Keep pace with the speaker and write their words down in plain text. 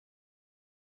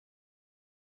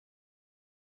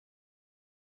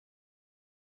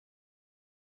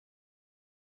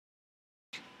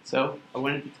So I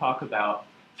wanted to talk about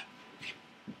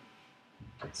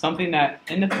something that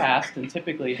in the past and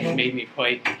typically has made me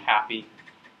quite happy,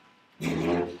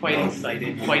 quite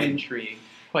excited, quite intrigued,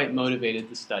 quite motivated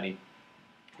to study.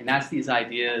 And that's these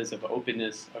ideas of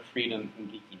openness, of freedom,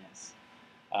 and geekiness.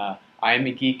 I am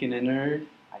a geek and a nerd.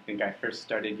 I think I first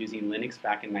started using Linux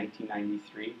back in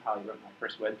 1993, probably wrote my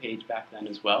first web page back then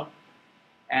as well.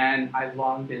 And I've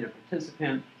long been a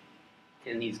participant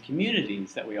in these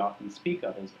communities that we often speak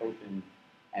of as open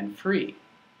and free.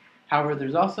 However,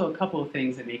 there's also a couple of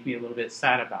things that make me a little bit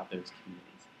sad about those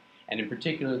communities, and in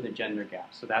particular the gender gap.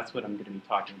 So that's what I'm going to be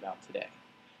talking about today.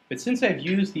 But since I've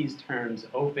used these terms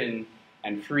open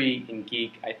and free and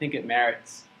geek, I think it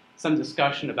merits some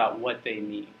discussion about what they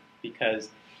mean, because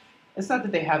it's not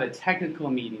that they have a technical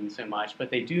meaning so much,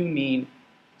 but they do mean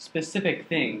specific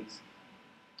things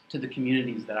to the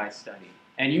communities that I study.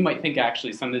 And you might think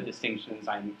actually some of the distinctions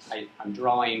I'm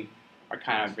drawing are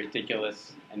kind of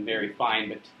ridiculous and very fine,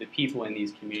 but to the people in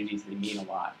these communities, they mean a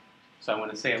lot. So I want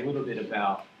to say a little bit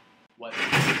about what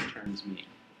these terms mean.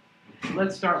 So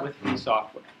let's start with free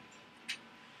software.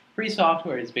 Free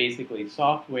software is basically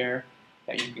software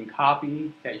that you can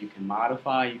copy, that you can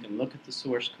modify, you can look at the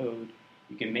source code,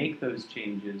 you can make those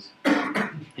changes,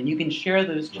 and you can share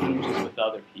those changes with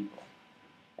other people.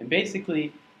 And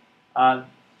basically,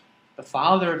 the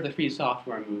father of the free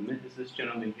software movement is this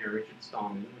gentleman here, Richard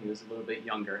Stallman, when he was a little bit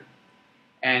younger.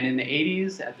 And in the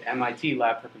 80s, at the MIT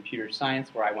Lab for Computer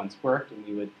Science, where I once worked, and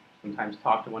we would sometimes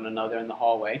talk to one another in the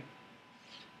hallway,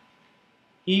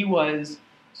 he was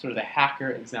sort of the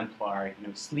hacker exemplar,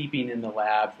 sleeping in the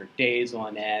lab for days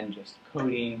on end, just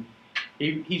coding.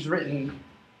 He's written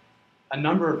a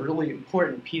number of really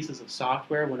important pieces of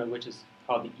software, one of which is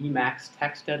called the Emacs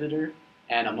text editor,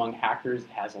 and among hackers, it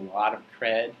has a lot of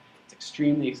cred. It's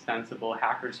extremely extensible.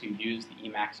 Hackers who use the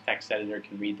Emacs text editor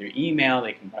can read their email,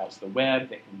 they can browse the web,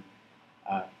 they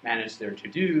can manage their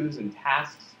to-dos and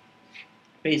tasks,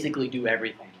 basically do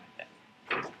everything with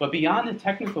it. But beyond the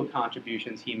technical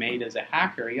contributions he made as a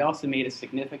hacker, he also made a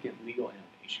significant legal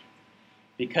innovation,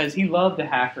 because he loved the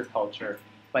hacker culture,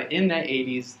 but in the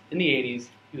 80s,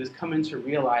 he was coming to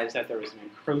realize that there was an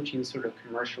encroaching sort of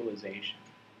commercialization.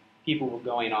 People were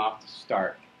going off to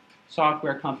start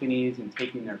software companies and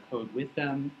taking their code with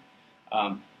them.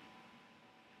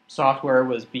 Software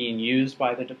was being used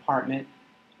by the department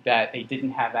that they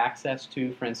didn't have access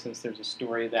to. For instance, there's a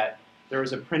story that there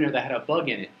was a printer that had a bug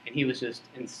in it, and he was just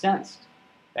incensed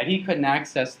that he couldn't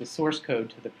access the source code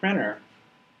to the printer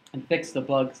and fix the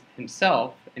bugs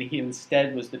himself, and he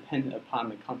instead was dependent upon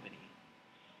the company.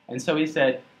 And so he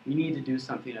said, we need to do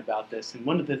something about this. And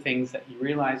one of the things that he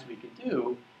realized we could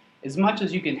do, as much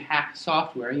as you can hack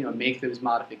software, make those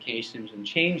modifications and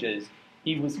changes,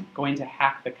 he was going to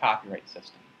hack the copyright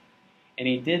system. And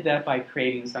he did that by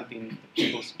creating something that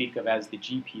people speak of as the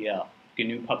GPL,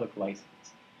 GNU Public License.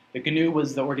 The GNU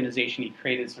was the organization he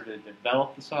created sort of to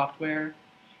develop the software,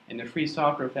 and the Free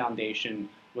Software Foundation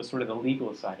was sort of the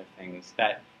legal side of things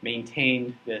that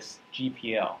maintained this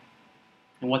GPL.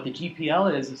 And what the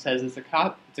GPL is, it says it's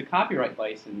a copyright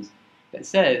license that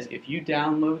says if you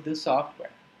download this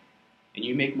software and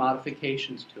you make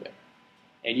modifications to it,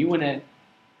 and you want to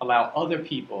allow other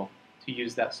people to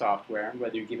use that software,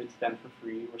 whether you give it to them for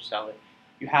free or sell it,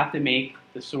 you have to make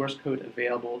the source code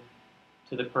available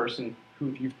to the person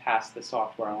who you've passed the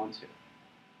software on to.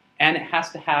 And it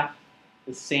has to have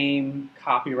the same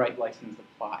copyright license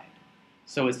applied.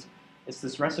 So it's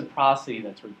this reciprocity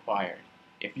that's required.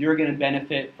 If you're going to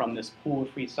benefit from this pool of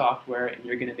free software and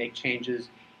you're going to make changes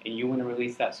and you want to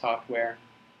release that software,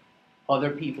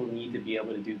 other people need to be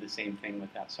able to do the same thing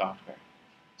with that software.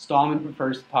 Stallman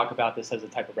prefers to talk about this as a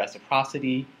type of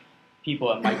reciprocity.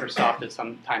 People at Microsoft have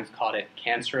sometimes called it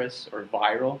cancerous or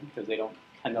viral because they don't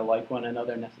tend to like one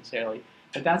another necessarily.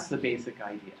 But that's the basic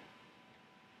idea.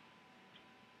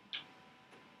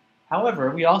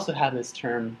 However, we also have this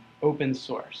term open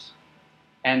source.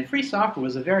 And free software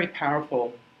was a very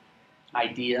powerful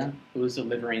idea. It was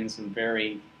delivering some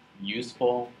very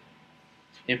useful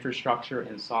infrastructure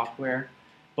and software.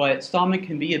 But Stallman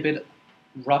can be a bit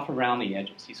rough around the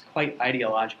edges. He's quite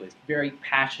ideological. He's very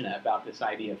passionate about this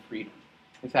idea of freedom.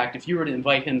 In fact, if you were to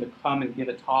invite him to come and give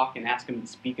a talk and ask him to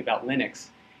speak about Linux,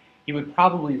 he would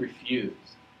probably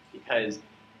refuse, because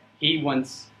he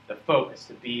wants the focus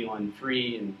to be on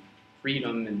free and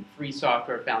freedom and free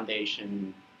software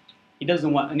foundation. He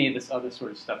doesn't want any of this other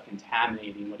sort of stuff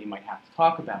contaminating what he might have to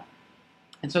talk about.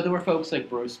 And so there were folks like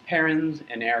Bruce Perens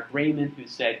and Eric Raymond who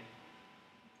said,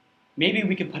 maybe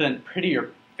we could put a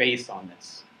prettier face on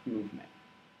this movement.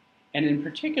 And in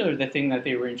particular, the thing that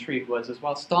they were intrigued was,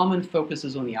 while Stallman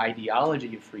focuses on the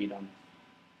ideology of freedom,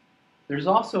 There's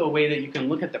also a way that you can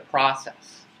look at the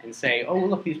process and say, oh,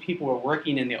 look, these people are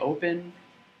working in the open.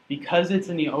 Because it's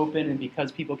in the open and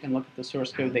because people can look at the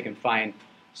source code, they can find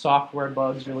software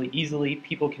bugs really easily.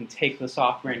 People can take the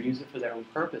software and use it for their own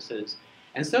purposes.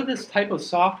 And so this type of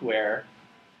software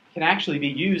can actually be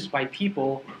used by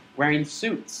people wearing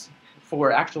suits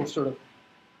for actual sort of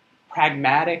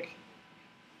pragmatic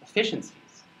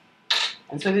efficiencies.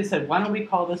 And so they said, why don't we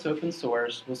call this open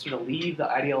source? We'll sort of leave the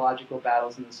ideological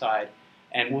battles on the side,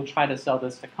 and we'll try to sell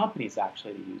this to companies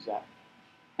actually to use that.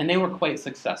 And they were quite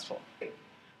successful.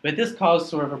 But this caused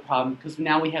sort of a problem because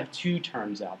now we have two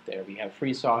terms out there. We have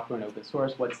free software and open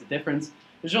source. What's the difference?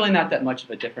 There's really not that much of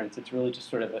a difference. It's really just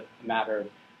sort of a matter of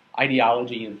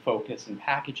ideology and focus and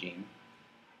packaging.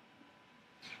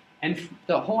 And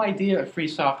the whole idea of free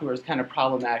software is kind of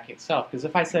problematic itself, because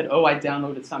if I said, oh, I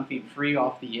downloaded something free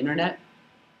off the internet,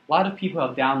 a lot of people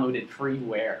have downloaded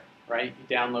freeware, right?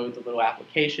 You download the little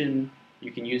application,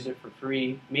 you can use it for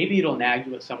free. Maybe it'll nag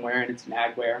you somewhere and it's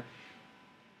nagware.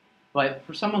 But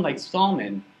for someone like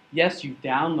Stallman, yes, you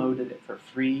downloaded it for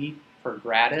free, for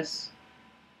gratis,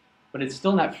 but it's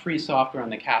still not free software in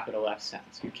the capital F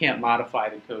sense. You can't modify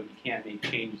the code, you can't make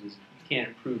changes, you can't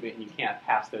improve it, and you can't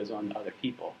pass those on to other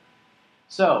people.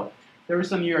 So there were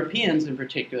some Europeans in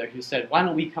particular who said, why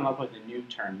don't we come up with a new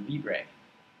term, libre?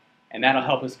 And that'll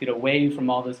help us get away from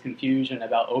all this confusion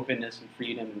about openness and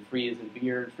freedom, and free as in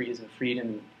beer, and free as in freedom,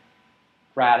 and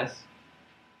gratis.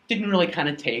 Didn't really kind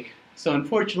of take. So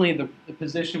unfortunately, the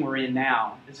position we're in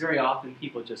now is very often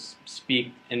people just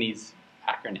speak in these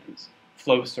acronyms,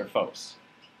 FLOS or FOS.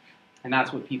 And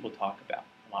that's what people talk about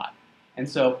a lot. And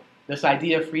so this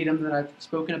idea of freedom that I've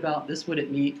spoken about, this is what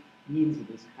it means in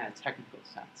this kind of technical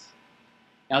sense.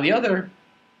 Now the other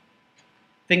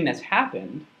thing that's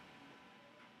happened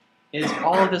is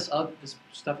all of this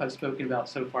stuff I've spoken about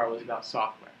so far was about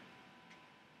software.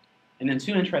 And then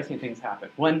two interesting things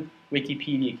happened. One,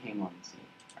 Wikipedia came on the scene.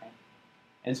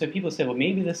 And so people say, well,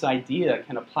 maybe this idea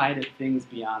can apply to things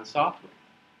beyond software.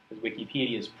 Because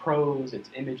Wikipedia is prose,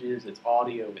 it's images, it's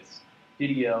audio, it's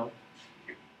video.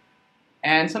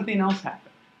 And something else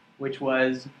happened, which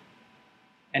was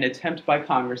an attempt by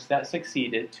Congress that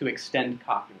succeeded to extend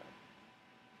copyright.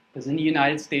 Because in the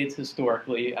United States,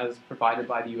 historically, as provided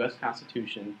by the US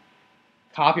Constitution,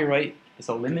 copyright is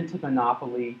a limited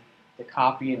monopoly to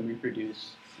copy and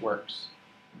reproduce works.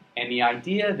 And the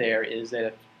idea there is that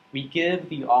if we give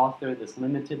the author this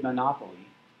limited monopoly,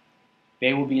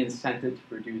 they will be incented to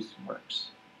produce works.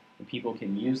 And people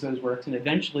can use those works, and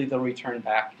eventually they'll return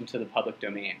back into the public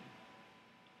domain.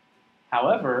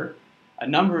 However, a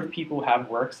number of people have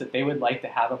works that they would like to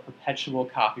have a perpetual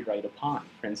copyright upon.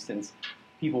 For instance,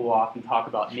 people will often talk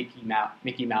about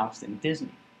Mickey Mouse and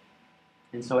Disney.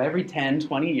 And so every 10,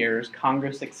 20 years,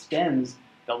 Congress extends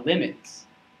the limits,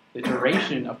 the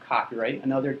duration of copyright,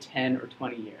 another 10 or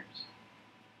 20 years.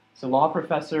 So law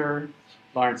professor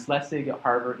Lawrence Lessig at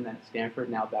Harvard and then at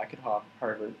Stanford, now back at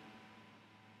Harvard,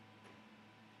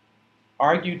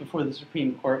 argued before the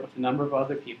Supreme Court with a number of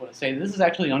other people to say this is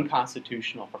actually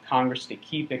unconstitutional for Congress to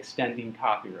keep extending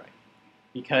copyright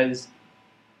because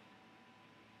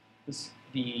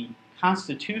the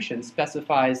Constitution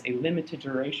specifies a limited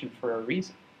duration for a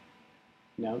reason.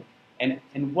 You know? And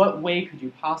in what way could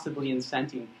you possibly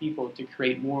incenting people to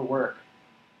create more work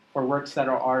for works that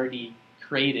are already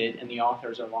created and the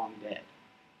authors are long dead?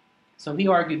 So he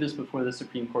argued this before the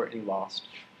Supreme Court and he lost.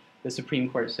 The Supreme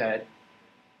Court said,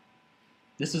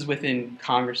 this is within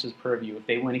Congress's purview. If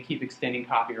they want to keep extending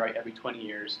copyright every 20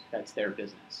 years, that's their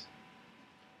business.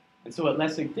 And so what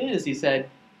Lessig did is he said,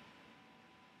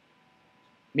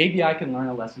 maybe I can learn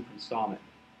a lesson from Stallman.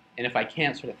 And if I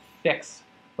can't sort of fix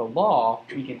the law,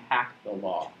 we can hack the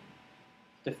law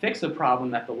to fix a problem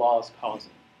that the law is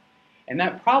causing. And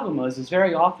that problem is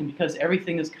very often because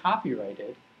everything is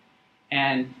copyrighted.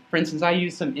 And for instance, I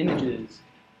used some images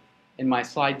in my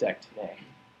slide deck today.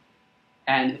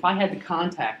 And if I had to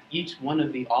contact each one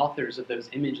of the authors of those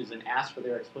images and ask for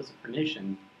their explicit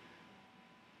permission,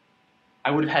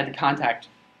 I would have had to contact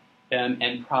them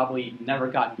and probably never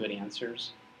gotten good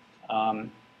answers.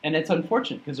 And it's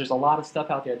unfortunate because there's a lot of stuff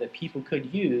out there that people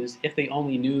could use if they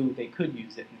only knew they could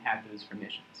use it and had those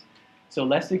permissions. So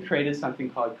Lessig created something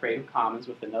called Creative Commons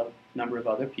with a number of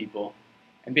other people.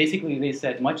 And basically they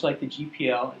said, much like the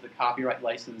GPL is a copyright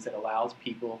license that allows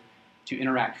people to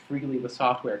interact freely with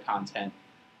software content,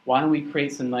 why don't we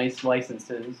create some nice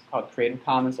licenses called Creative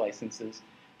Commons licenses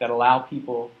that allow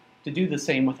people to do the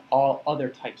same with all other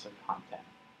types of content.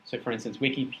 So for instance,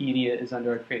 Wikipedia is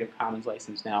under a Creative Commons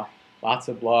license now. Lots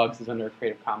of blogs is under a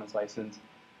Creative Commons license.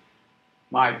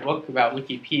 My book about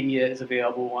Wikipedia is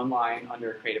available online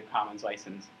under a Creative Commons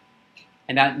license.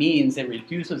 And that means it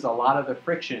reduces a lot of the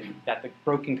friction that the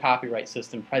broken copyright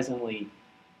system presently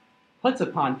puts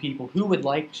upon people who would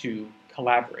like to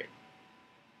collaborate.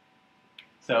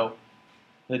 So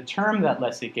the term that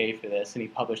Lessig gave for this, and he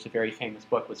published a very famous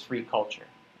book, was free culture.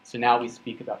 So now we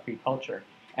speak about free culture.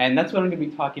 And that's what I'm going to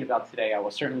be talking about today. I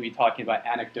will certainly be talking about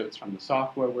anecdotes from the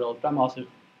software world, but I'm also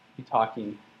be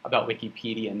talking about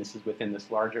Wikipedia, and this is within this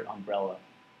larger umbrella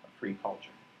of free culture.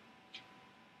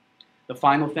 The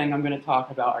final thing I'm going to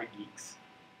talk about are geeks.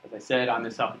 As I said, I'm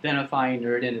a self-identifying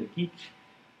nerd and a geek.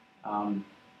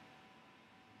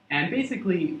 And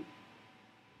basically,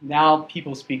 now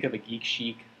people speak of a geek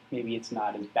chic. Maybe it's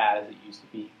not as bad as it used to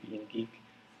be, being a geek.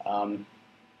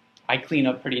 I clean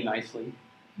up pretty nicely.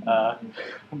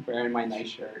 I'm wearing my nice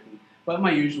shirt. But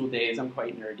my usual days, I'm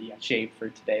quite nerdy. I shaved for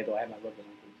today, though I have my lovely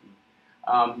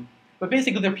goatee. But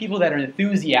basically, there are people that are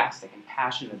enthusiastic and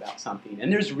passionate about something.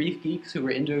 And there's reef geeks who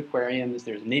are into aquariums.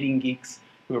 There's knitting geeks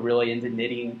who are really into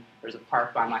knitting. There's a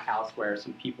park by my house where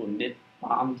some people knit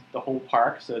the whole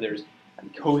park. So there's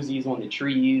cozies on the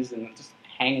trees and just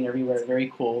hanging everywhere.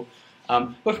 Very cool.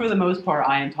 But for the most part,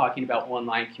 I am talking about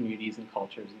online communities and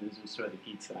cultures, and those are sort of the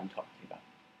geeks that I'm talking about.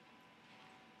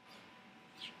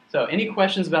 So, any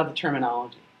questions about the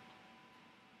terminology?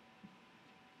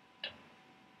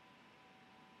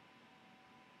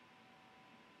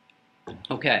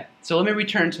 Okay, so let me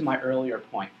return to my earlier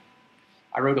point.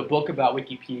 I wrote a book about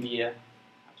Wikipedia.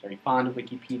 I was very fond of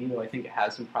Wikipedia, though I think it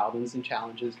has some problems and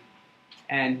challenges.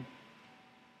 And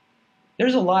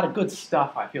there's a lot of good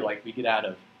stuff I feel like we get out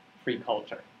of free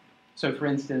culture. So for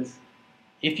instance,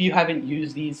 if you haven't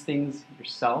used these things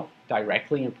yourself,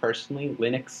 directly and personally,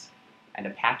 Linux and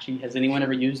Apache, has anyone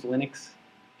ever used Linux?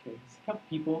 Okay, a couple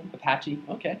people, Apache,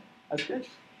 okay, that's good.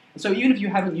 So even if you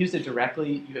haven't used it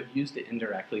directly, you have used it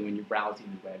indirectly when you're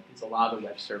browsing the web, because a lot of the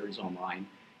web servers online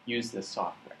use this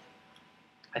software.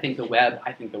 I think the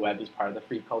web is part of the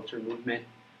free culture movement.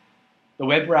 The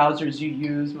web browsers you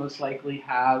use most likely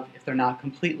have, if they're not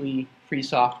completely free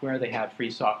software, they have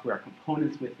free software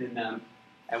components within them.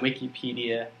 And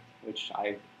Wikipedia, which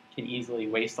I can easily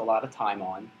waste a lot of time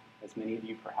on, as many of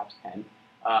you perhaps can,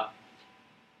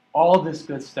 all this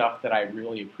good stuff that I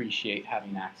really appreciate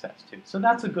having access to. So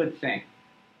that's a good thing.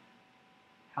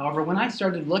 However, when I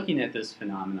started looking at this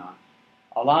phenomenon,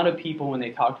 a lot of people, when they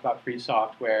talked about free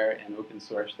software and open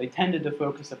source, they tended to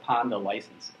focus upon the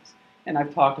licenses. And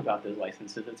I've talked about those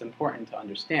licenses. It's important to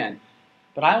understand.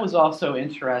 But I was also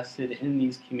interested in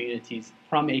these communities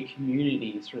from a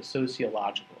community sort of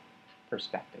sociological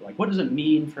perspective. Like, what does it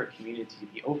mean for a community to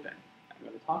be open? I'm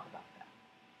going to talk about that.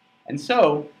 And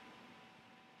so,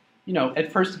 you know,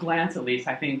 at first glance at least,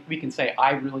 I think we can say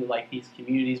I really like these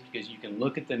communities because you can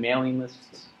look at the mailing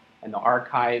lists and the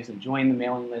archives and join the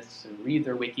mailing lists and read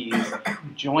their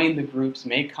wikis, join the groups,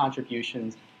 make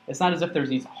contributions. It's not as if there's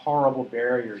these horrible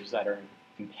barriers that are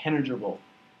impenetrable.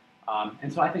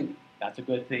 And so I think that's a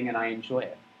good thing and I enjoy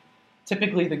it.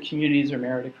 Typically the communities are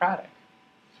meritocratic.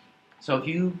 So if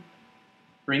you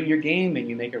bring your game and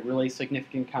you make a really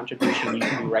significant contribution, you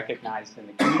can be recognized in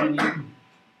the community.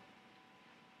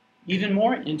 Even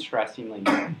more interestingly,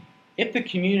 if the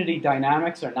community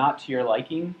dynamics are not to your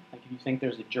liking, like if you think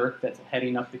there's a jerk that's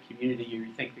heading up the community or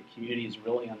you think the community is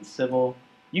really uncivil,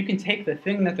 you can take the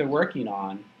thing that they're working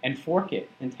on and fork it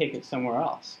and take it somewhere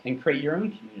else and create your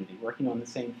own community working on the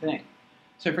same thing.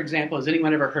 So for example, has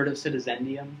anyone ever heard of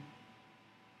Citizendium?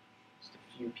 Just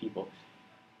a few people.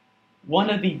 One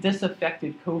of the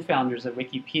disaffected co-founders of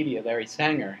Wikipedia, Larry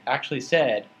Sanger, actually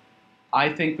said,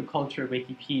 I think the culture of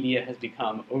Wikipedia has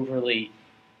become overly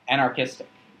anarchistic.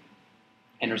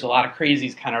 And there's a lot of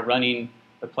crazies kind of running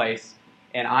the place.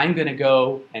 And I'm going to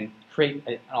go and create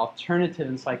an alternative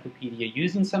encyclopedia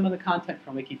using some of the content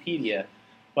from Wikipedia,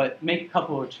 but make a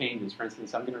couple of changes. For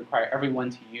instance, I'm going to require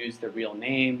everyone to use their real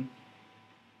name.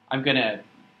 I'm going to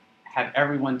have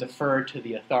everyone defer to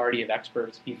the authority of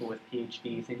experts, people with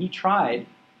PhDs. And he tried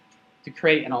to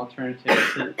create an alternative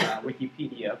to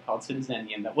Wikipedia called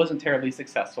Citizendium that wasn't terribly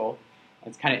successful.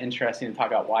 It's kind of interesting to talk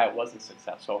about why it wasn't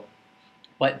successful.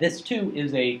 But this, too,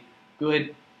 is a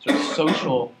good sort of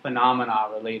social phenomena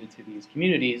related to these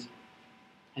communities.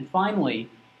 And finally,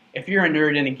 if you're a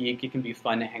nerd and a geek, it can be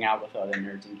fun to hang out with other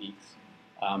nerds and geeks.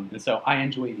 And so I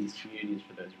enjoy these communities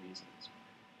for those reasons.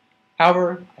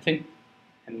 However, I think,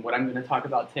 and what I'm going to talk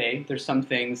about today, there's some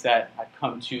things that I've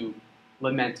come to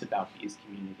lament about these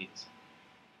communities.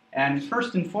 And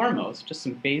first and foremost, just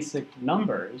some basic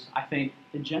numbers, I think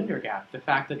the gender gap, the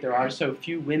fact that there are so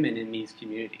few women in these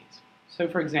communities. So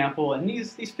for example, and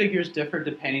these figures differ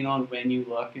depending on when you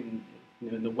look in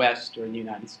the West or in the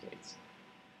United States.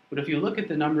 But if you look at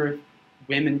the number of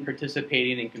women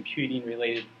participating in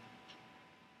computing-related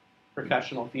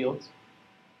professional fields.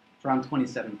 It's around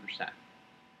 27%.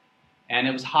 And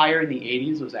it was higher in the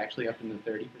 80s. It was actually up in the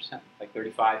 30%, like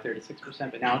 35,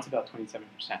 36%, but now it's about 27%.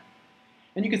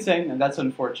 And you could say, and that's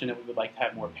unfortunate, we would like to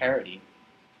have more parity.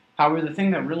 However, the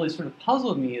thing that really sort of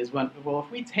puzzled me is when, well, if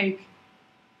we take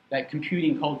that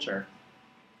computing culture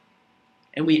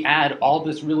and we add all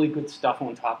this really good stuff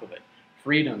on top of it,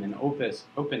 freedom and openness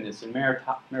and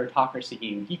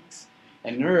meritocracy and geeks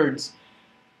and nerds,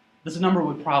 this number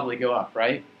would probably go up,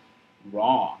 right?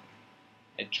 Wrong.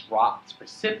 It drops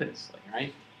precipitously,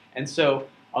 right? And so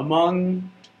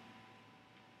among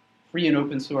free and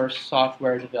open source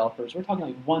software developers, we're talking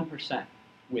like 1%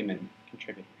 women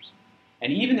contributors.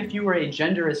 And even if you were a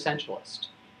gender essentialist,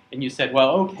 and you said,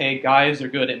 well, okay, guys are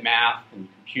good at math and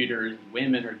computers, and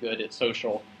women are good at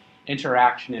social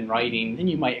interaction and writing, then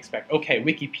you might expect, okay,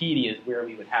 Wikipedia is where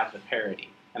we would have the parity.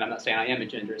 And I'm not saying I am a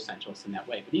gender essentialist in that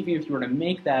way, but even if you were to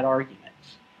make that argument,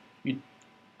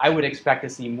 I would expect to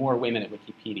see more women at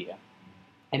Wikipedia.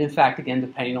 And in fact, again,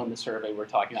 depending on the survey, we're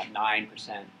talking about 9%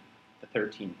 to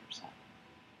 13%.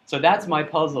 So that's my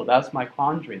puzzle, that's my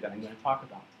quandary that I'm going to talk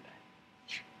about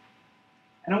today.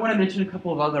 And I want to mention a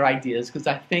couple of other ideas because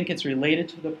I think it's related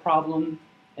to the problem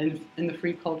in the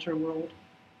free culture world.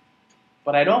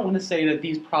 But I don't want to say that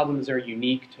these problems are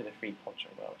unique to the free culture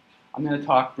world. I'm going to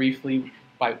talk briefly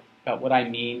about what I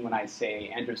mean when I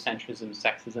say androcentrism,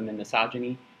 sexism, and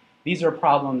misogyny. These are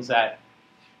problems that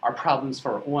are problems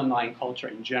for online culture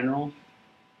in general,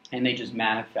 and they just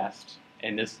manifest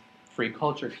in this free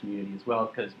culture community as well,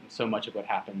 because so much of what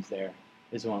happens there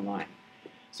is online.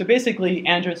 So basically,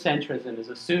 androcentrism is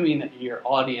assuming that your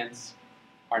audience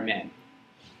are men.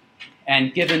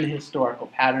 And given the historical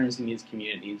patterns in these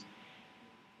communities,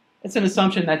 it's an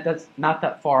assumption that that's not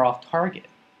that far off target.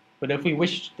 But if we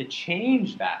wish to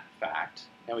change that fact,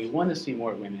 and we want to see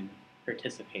more women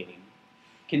participating,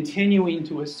 continuing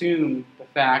to assume the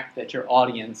fact that your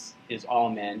audience is all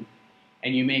men,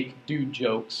 and you make dude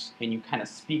jokes, and you kind of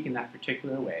speak in that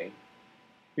particular way,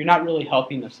 you're not really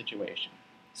helping the situation.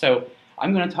 So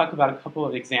I'm going to talk about a couple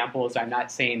of examples. I'm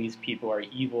not saying these people are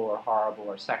evil or horrible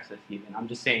or sexist even. I'm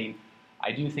just saying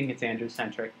I do think it's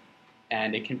androcentric,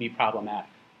 and it can be problematic.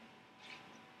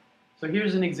 So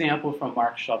here's an example from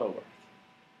Mark Shuttleworth.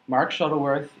 Mark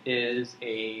Shuttleworth is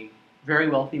a very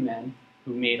wealthy man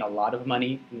who made a lot of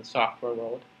money in the software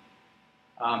world.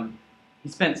 He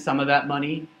spent some of that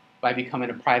money by becoming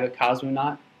a private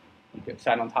cosmonaut. He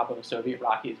sat on top of a Soviet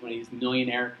rocket. He's one of these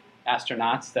millionaire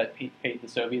astronauts that paid the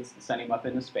Soviets to send him up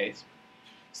into space.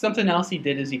 Something else he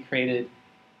did is he created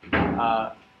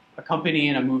a company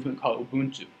and a movement called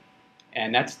Ubuntu.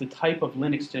 And that's the type of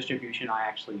Linux distribution I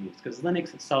actually use, because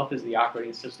Linux itself is the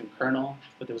operating system kernel,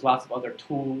 but there's lots of other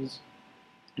tools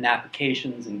and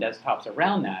applications and desktops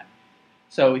around that.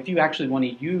 So if you actually want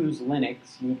to use Linux,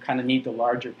 you kind of need the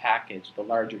larger package, the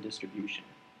larger distribution.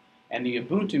 And the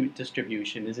Ubuntu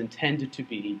distribution is intended to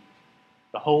be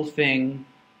the whole thing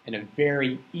in a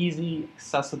very easy,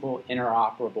 accessible,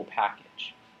 interoperable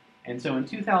package. And so in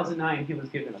 2009, he was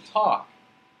given a talk,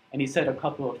 and he said a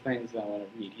couple of things that I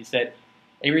want to read. He said,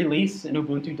 a release, and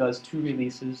Ubuntu does 2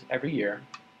 releases every year,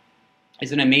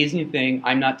 is an amazing thing.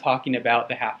 I'm not talking about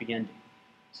the happy ending.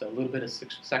 So a little bit of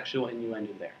sexual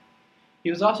innuendo there. He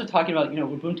was also talking about,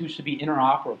 Ubuntu should be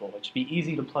interoperable. It should be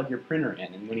easy to plug your printer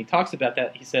in. And when he talks about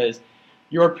that, he says,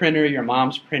 your printer, your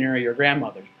mom's printer, your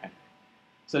grandmother's printer.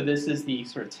 So this is the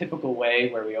sort of typical way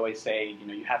where we always say,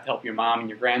 you have to help your mom and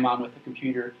your grandmom with the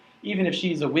computer, even if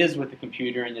she's a whiz with the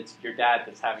computer and it's your dad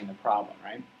that's having the problem,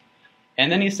 right?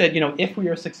 And then he said, if we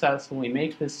are successful, we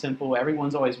make this simple,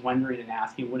 everyone's always wondering and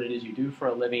asking what it is you do for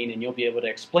a living, and you'll be able to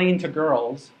explain to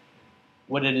girls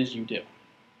what it is you do.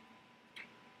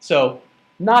 So,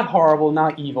 not horrible,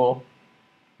 not evil,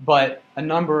 but a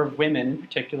number of women in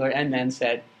particular, and men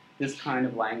said, this kind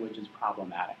of language is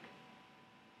problematic.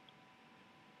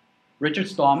 Richard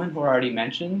Stallman, who I already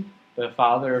mentioned, the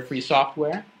father of free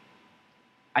software,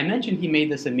 I mentioned he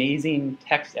made this amazing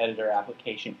text editor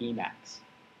application, Emacs.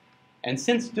 And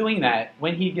since doing that,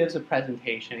 when he gives a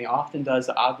presentation, he often does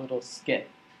an odd little skit.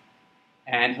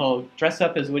 And he'll dress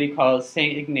up as what he calls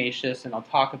St. Ignatius, and he'll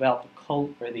talk about the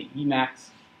cult or the Emacs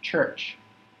church.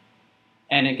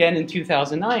 And again, in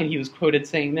 2009, he was quoted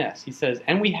saying this. He says,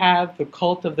 and we have the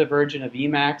cult of the Virgin of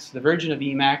Emacs. The Virgin of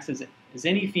Emacs is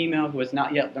any female who has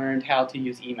not yet learned how to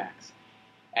use Emacs.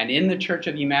 And in the Church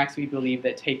of Emacs, we believe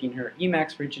that taking her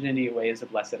Emacs virginity away is a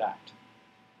blessed act.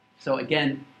 So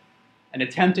again, an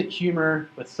attempt at humor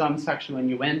with some sexual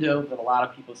innuendo, but a lot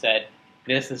of people said,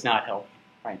 this is not healthy,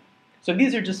 right? So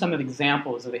these are just some of the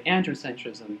examples of the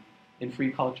androcentrism in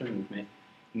free culture movement.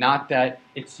 not that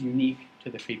it's unique to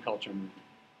the free culture movement.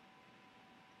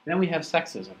 Then we have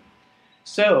sexism.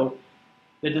 So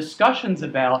the discussions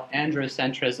about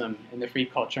androcentrism in the free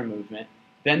culture movement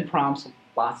then prompts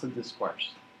lots of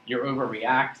discourse. You're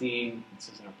overreacting, this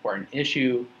is an important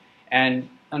issue, and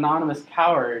anonymous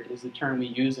coward is the term we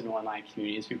use in online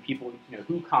communities who people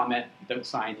who comment, don't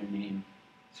sign their name.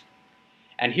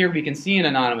 And here we can see an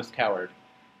anonymous coward.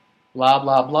 Blah,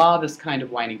 blah, blah, this kind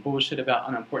of whiny bullshit about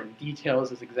unimportant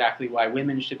details is exactly why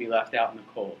women should be left out in the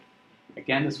cold.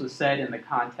 Again, this was said in the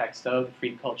context of the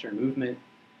free culture movement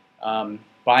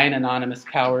by an anonymous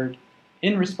coward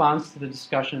in response to the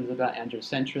discussions about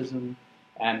androcentrism,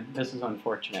 and this is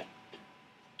unfortunate.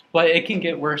 But it can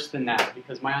get worse than that,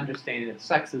 because my understanding of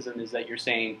sexism is that you're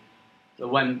saying the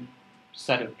one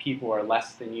set of people are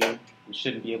less than you and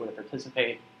shouldn't be able to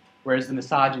participate, whereas the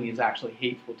misogyny is actually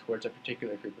hateful towards a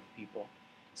particular group of people.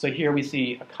 So here we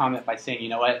see a comment by saying, you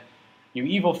know what, you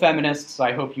evil feminists,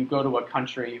 I hope you go to a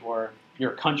country or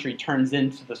your country turns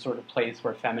into the sort of place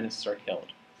where feminists are killed.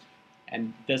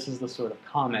 And this is the sort of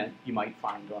comment you might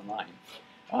find online.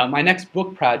 My next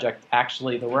book project,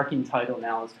 actually, the working title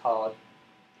now is called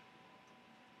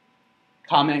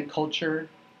Comment Culture,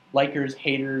 Likers,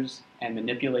 Haters, and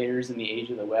Manipulators in the Age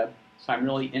of the Web. So I'm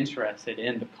really interested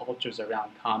in the cultures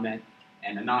around comment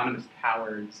and anonymous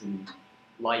cowards and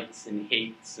likes and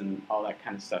hates and all that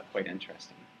kind of stuff, quite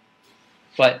interesting.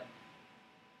 But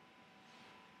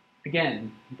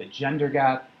again, the gender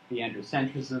gap, the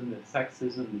androcentrism, the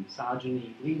sexism, the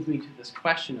misogyny leads me to this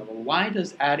question of, well, why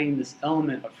does adding this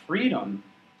element of freedom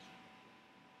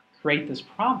create this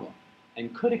problem?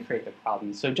 And could it create the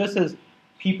problem? So just as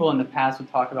people in the past would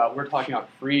talk about, we're talking about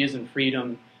free as in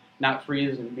freedom, not free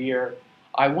as in beer,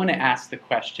 I want to ask the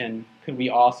question, could we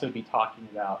also be talking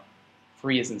about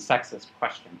free as in sexist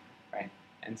question, right?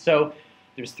 And so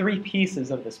there's three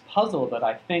pieces of this puzzle that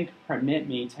I think permit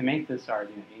me to make this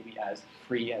argument maybe as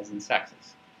free as in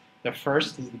sexist. The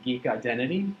first is the geek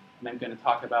identity, and I'm going to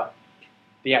talk about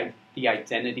the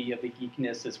identity of the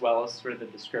geekness as well as sort of the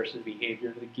discursive behavior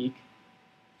of the geek.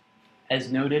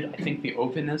 As noted, I think the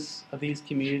openness of these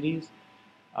communities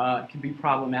can be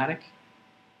problematic,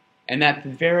 and that the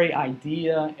very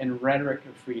idea and rhetoric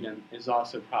of freedom is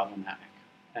also problematic.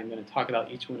 I'm going to talk about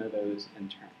each one of those in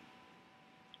turn.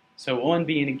 So on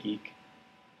being a geek,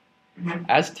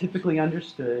 as typically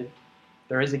understood,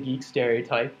 there is a geek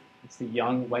stereotype. It's the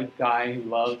young white guy who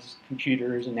loves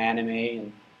computers and anime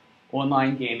and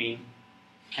online gaming,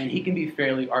 and he can be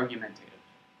fairly argumentative.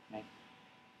 Right?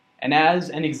 And as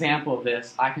an example of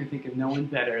this, I can think of no one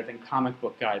better than comic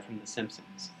book guy from The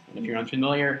Simpsons. And if you're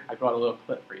unfamiliar, I brought a little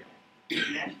clip for you.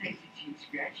 Last night's Itchy and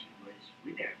Scratchy was,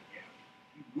 without doubt,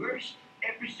 the worst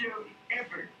episode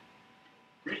ever.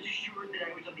 Rest assured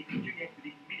that I was on the internet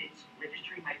within minutes,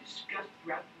 registering my disgust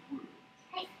throughout the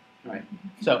world. Right.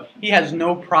 So he has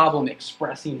no problem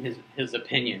expressing his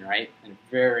opinion, right, in a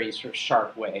very sort of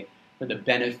sharp way for the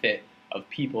benefit of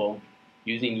people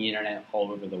using the internet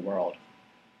all over the world.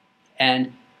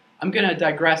 And I'm going to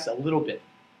digress a little bit,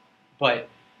 but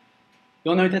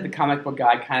you'll note that the comic book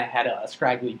guy kind of had a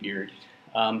scraggly beard.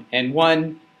 And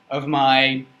one of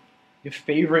my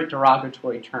favorite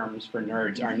derogatory terms for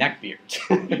nerds are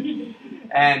neckbeards.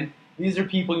 And these are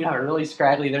people, are really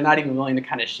scraggly. They're not even willing to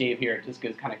kind of shave here. It just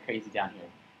goes kind of crazy down here.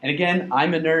 And again,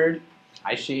 I'm a nerd.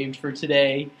 I shaved for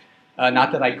today.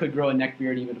 Not that I could grow a neck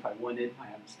beard even if I wanted. I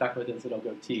am stuck with this little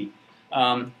goatee.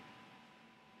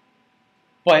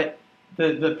 But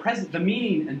the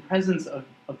meaning and presence of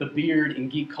the beard in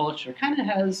geek culture kind of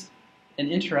has an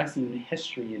interesting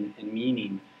history and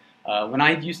meaning. When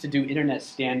I used to do internet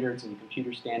standards and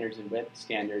computer standards and web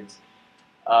standards,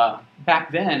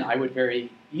 back then I would very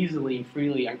easily and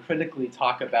freely and critically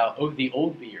talk about the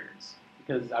old beards,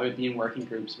 because I would be in working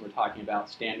groups and we're talking about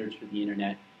standards for the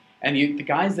internet. And the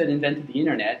guys that invented the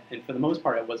internet, and for the most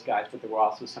part it was guys, but there were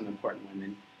also some important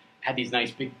women, had these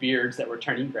nice big beards that were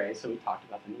turning gray, so we talked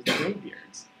about them as the gray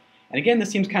beards. And again, this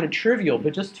seems kind of trivial,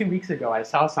 but just 2 weeks ago I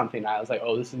saw something and I was like,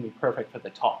 oh, this is going to be perfect for the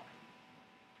talk.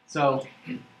 So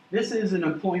this is an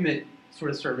employment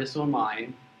sort of service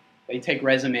online. They take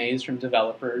resumes from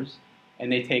developers,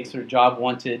 and they take sort of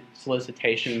job-wanted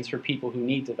solicitations for people who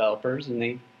need developers, and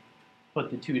they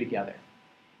put the two together.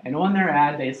 And on their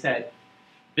ad, they said,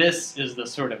 this is the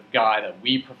sort of guy that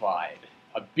we provide,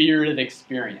 a bearded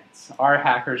experience. Our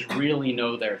hackers really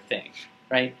know their thing,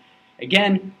 right?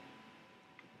 Again,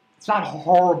 it's not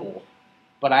horrible,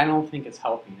 but I don't think it's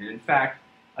helping. And in fact,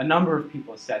 a number of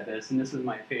people said this, and this is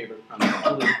my favorite from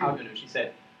Julie Hagano. She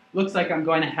said, looks like I'm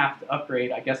going to have to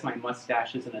upgrade. I guess my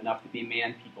mustache isn't enough to be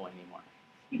man people anymore.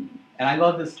 And I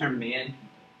love this term man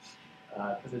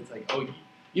people, because it's like, oh,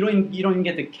 you don't even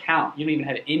get to count. You don't even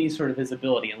have any sort of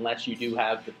visibility unless you do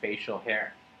have the facial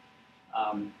hair.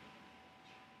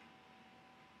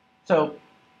 So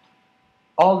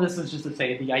all this is just to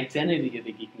say the identity of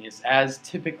the geekness, as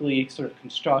typically sort of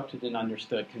constructed and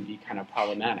understood, can be kind of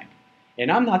problematic.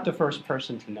 And I'm not the first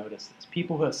person to notice this.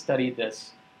 People who have studied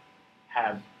this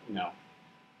have,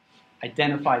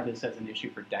 identified this as an issue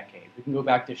for decades. We can go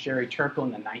back to Sherry Turkle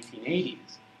in the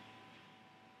 1980s,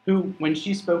 who, when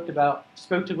she spoke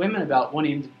to women about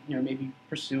wanting to, maybe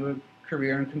pursue a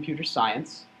career in computer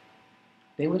science,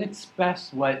 they would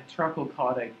express what Turkle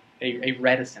called a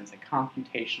reticence, a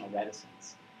computational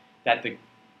reticence, that the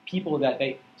people that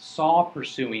they saw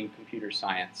pursuing computer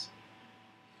science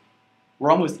were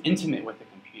almost intimate with the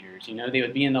computers. They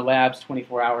would be in the labs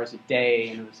 24 hours a day,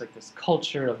 and it was like this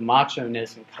culture of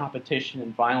macho-ness and competition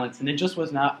and violence, and it just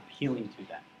was not appealing to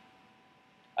them.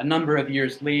 A number of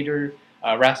years later,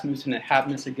 Rasmussen and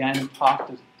Havness again talked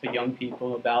to young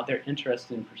people about their interest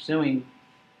in pursuing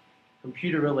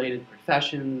computer-related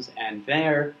professions, and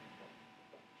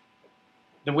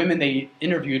the women they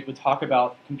interviewed would talk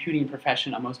about the computing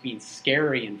profession almost being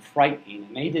scary and frightening,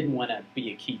 and they didn't want to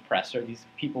be a key presser. These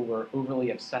people were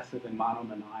overly obsessive and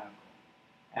monomaniacal.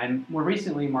 And more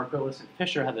recently, Margolis and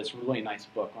Fisher had this really nice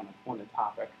book on the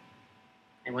topic.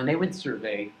 And when they would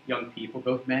survey young people,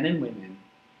 both men and women,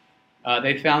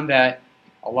 they found that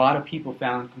a lot of people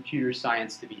found computer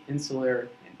science to be insular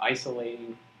and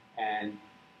isolating, and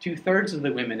 2/3 of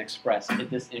the women expressed a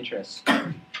disinterest.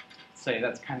 Say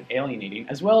that's kind of alienating,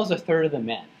 as well as 1/3 of the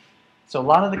men. So a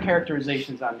lot of the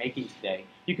characterizations I'm making today,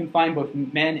 you can find both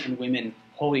men and women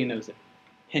holding those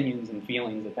opinions and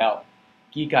feelings about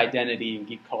geek identity and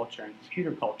geek culture and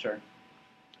computer culture.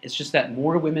 It's just that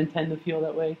more women tend to feel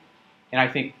that way, and I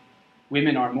think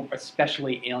women are more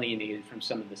especially alienated from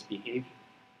some of this behavior.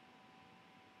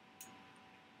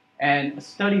 And a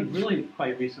study really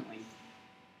quite recently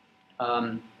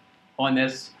on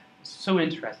this, so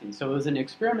interesting. So it was an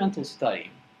experimental study,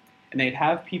 and they'd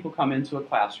have people come into a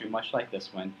classroom, much like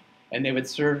this one, and they would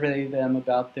survey them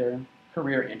about their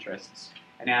career interests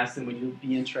and ask them, would you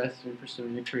be interested in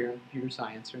pursuing a career in computer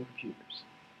science or in computers?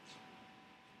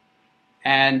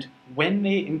 And when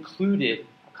they included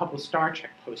a couple of Star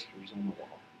Trek posters on the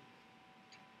wall,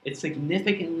 it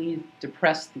significantly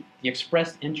depressed the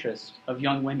expressed interest of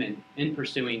young women in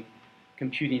pursuing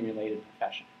computing-related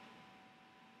professions.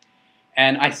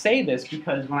 And I say this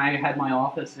because when I had my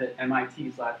office at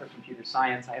MIT's Lab for Computer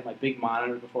Science, I had my big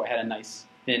monitor before I had a nice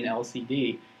thin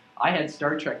LCD. I had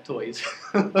Star Trek toys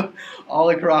all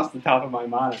across the top of my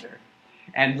monitor.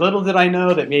 And little did I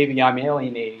know that maybe I'm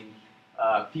alienating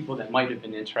people that might have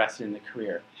been interested in the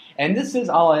career. And this is,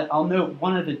 I'll note,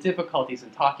 one of the difficulties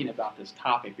in talking about this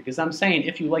topic, because I'm saying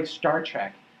if you like Star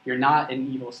Trek, you're not an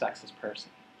evil sexist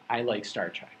person. I like Star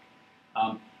Trek.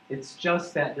 It's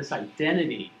just that this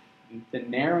identity, the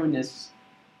narrowness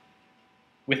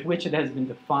with which it has been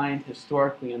defined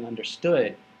historically and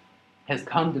understood, has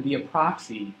come to be a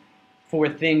proxy for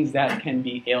things that can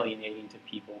be alienating to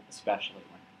people, especially women.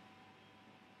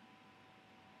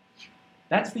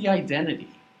 That's the identity.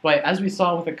 But as we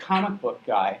saw with the comic book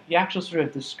guy, the actual sort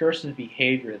of discursive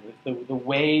behavior, the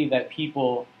way that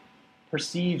people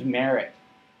perceive merit,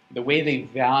 the way they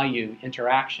value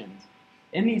interactions,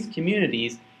 in these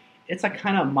communities, it's a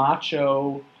kind of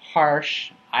macho,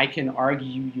 harsh, I can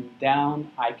argue you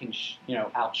down, I can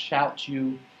out-shout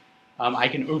you, I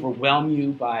can overwhelm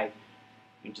you by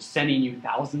just sending you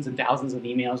thousands and thousands of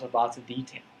emails with lots of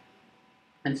detail.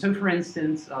 And so, for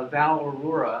instance, Val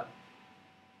Aurora,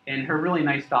 in her really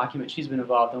nice document, she's been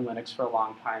involved in Linux for a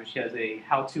long time. She has a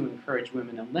how to encourage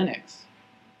women in Linux.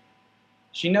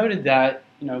 She noted that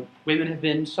women have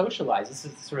been socialized. This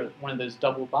is sort of one of those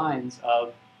double binds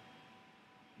of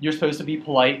you're supposed to be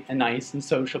polite and nice and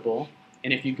sociable,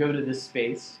 and if you go to this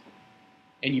space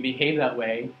and you behave that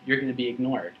way, you're going to be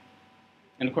ignored.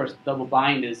 And of course, double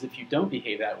bind is if you don't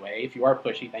behave that way, if you are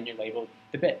pushy, then you're labeled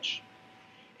the bitch.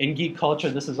 In geek culture,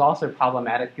 this is also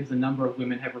problematic because a number of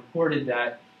women have reported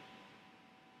that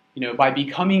by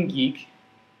becoming geek,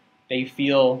 they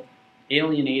feel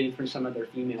alienated from some of their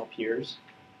female peers,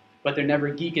 but they're never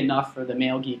geek enough for the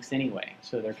male geeks anyway.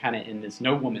 So they're kind of in this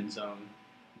no woman zone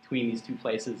between these two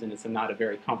places, and it's not a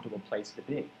very comfortable place to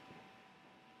be.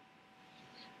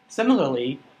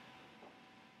 Similarly,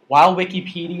 while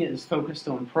Wikipedia is focused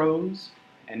on prose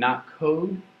and not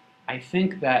code, I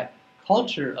think that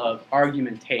culture of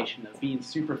argumentation, of being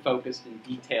super focused and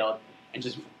detailed, and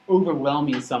just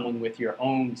overwhelming someone with your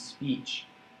own speech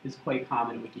is quite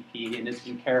common in Wikipedia, and it's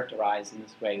been characterized in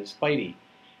this way as fighty.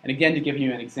 And again, to give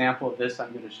you an example of this,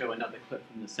 I'm going to show another clip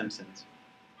from The Simpsons.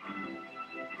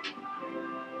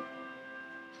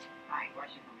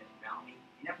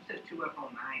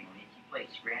 2F09 on it, he plays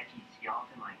scratchy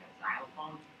skeleton like a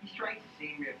xylophone. He strikes the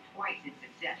same rib twice in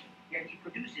succession, yet he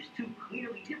produces two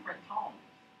clearly different tones.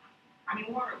 I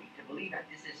mean, what are we, to believe that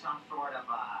this is some sort of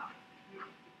a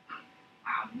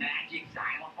magic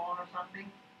xylophone or something?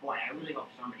 Boy, I really hope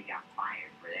somebody got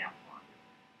fired for that one.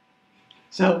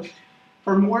 So,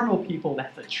 for normal people,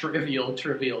 that's a trivial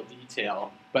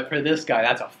detail. But for this guy,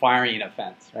 that's a firing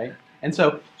offense, right? And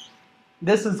so,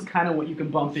 this is kind of what you can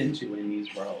bump into in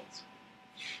these worlds.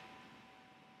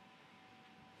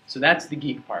 So that's the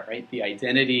geek part, right? The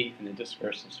identity and the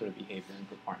discursive sort of behavior and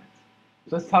performance.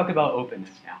 So let's talk about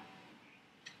openness now.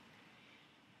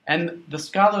 And the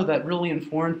scholar that really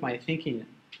informed my thinking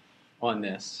on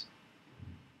this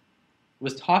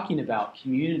was talking about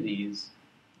communities,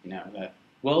 that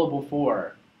well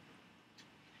before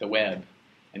the web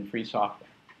and free software.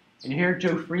 And here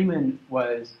Joe Freeman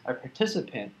was a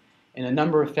participant in a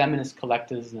number of feminist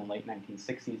collectives in the late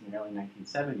 1960s and early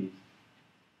 1970s.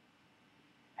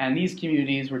 And these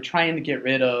communities were trying to get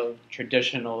rid of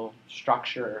traditional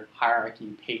structure,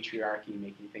 hierarchy, patriarchy,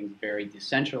 making things very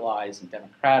decentralized and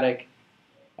democratic.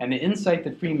 And the insight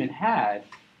that Freeman had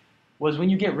was when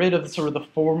you get rid of sort of the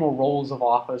formal roles of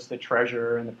office, the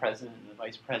treasurer and the president and the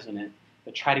vice president,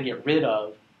 that try to get rid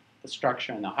of the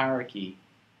structure and the hierarchy,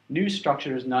 new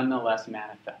structures nonetheless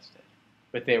manifested,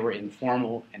 but they were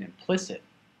informal and implicit.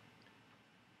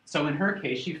 So in her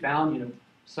case, she found,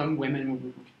 some women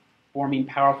were forming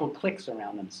powerful cliques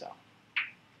around themselves.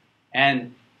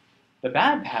 And the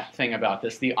bad thing about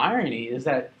this, the irony, is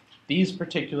that these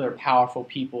particular powerful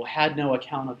people had no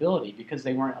accountability because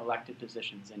they weren't elected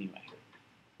positions anyway.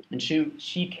 And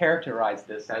she characterized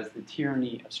this as the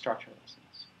tyranny of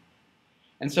structurelessness.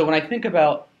 And so when I think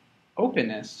about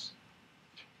openness,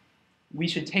 we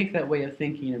should take that way of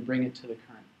thinking and bring it to the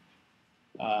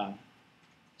current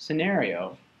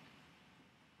scenario,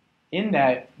 in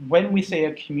that when we say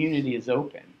a community is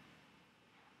open,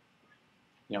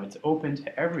 it's open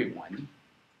to everyone,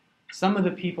 some of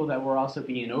the people that we're also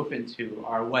being open to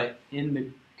are what in the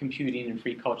computing and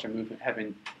free culture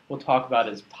movement we'll talk about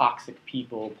as toxic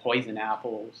people, poison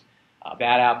apples,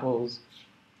 bad apples,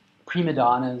 prima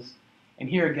donnas. And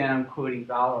here again I'm quoting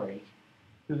Valerie,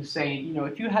 who's saying,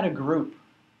 if you had a group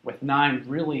with 9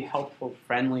 really helpful,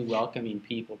 friendly, welcoming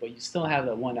people, but you still have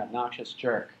that one obnoxious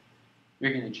jerk,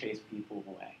 you're going to chase people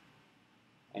away.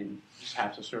 And you just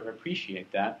have to sort of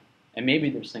appreciate that. And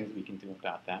maybe there's things we can do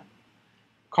about that.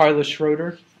 Carla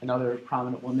Schroeder, another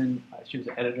prominent woman, she was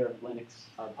the editor of Linux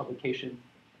publication,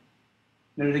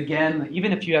 noted again,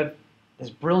 even if you have this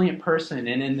brilliant person,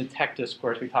 and in the tech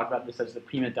discourse we talk about this as the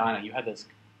prima donna, you have this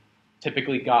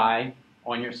typically guy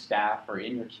on your staff or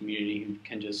in your community who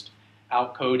can just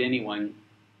outcode anyone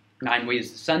 9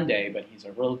 ways to Sunday, but he's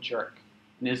a real jerk.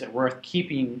 And is it worth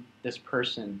keeping this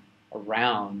person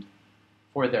around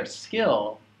for their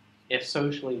skill if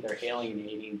socially they're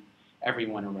alienating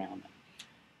everyone around them?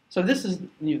 So this is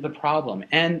the problem.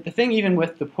 And the thing even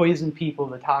with the poison people,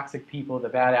 the toxic people, the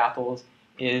bad apples,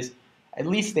 is at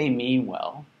least they mean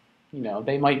well.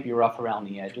 They might be rough around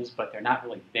the edges, but they're not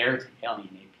really there to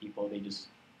alienate people. They just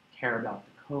care about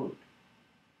the code.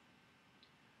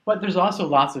 But there's also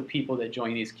lots of people that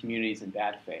join these communities in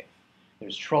bad faith.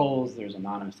 There's trolls, there's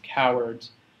anonymous cowards.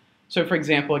 So for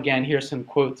example, again, here's some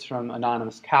quotes from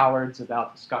anonymous cowards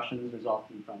about discussions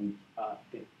resulting from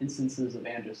the instances of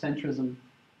androcentrism.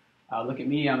 Look at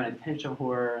me, I'm an attention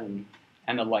whore,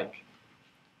 and the like.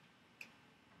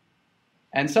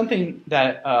 And something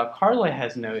that Carla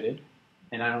has noted,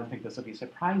 and I don't think this will be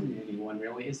surprising to anyone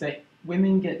really, is that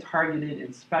women get targeted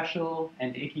in special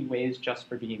and icky ways just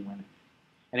for being women.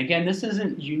 And again, this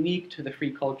isn't unique to the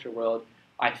free culture world.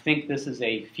 I think this is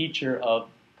a feature of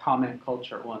comment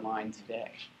culture online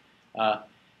today.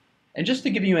 And just to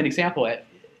give you an example, it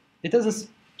doesn't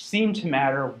seem to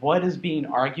matter what is being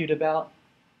argued about.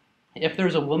 If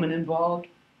there's a woman involved,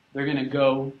 they're going to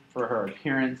go for her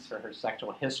appearance or her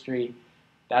sexual history.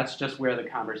 That's just where the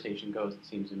conversation goes, it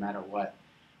seems, no matter what.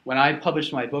 When I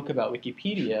published my book about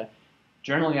Wikipedia,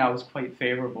 generally I was quite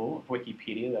favorable of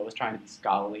Wikipedia. That was trying to be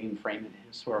scholarly and frame it in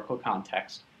historical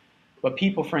context. But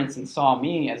people, for instance, saw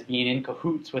me as being in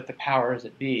cahoots with the powers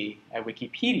that be at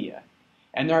Wikipedia.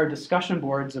 And there are discussion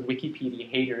boards of Wikipedia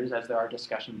haters, as there are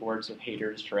discussion boards of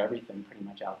haters for everything pretty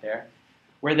much out there,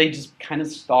 where they just kind of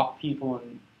stalk people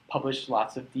and publish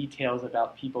lots of details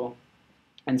about people.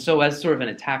 And so as sort of an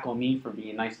attack on me for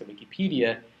being nice to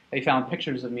Wikipedia, they found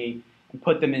pictures of me and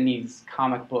put them in these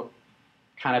comic book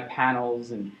kind of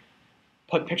panels and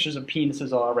put pictures of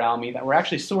penises all around me that were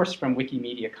actually sourced from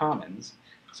Wikimedia Commons.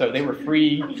 So they were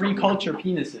free culture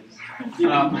penises.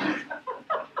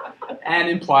 and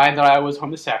implied that I was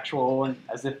homosexual, and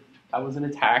as if that was an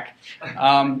attack.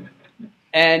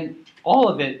 And all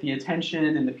of it, the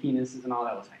attention and the penises and all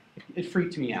that, was like, it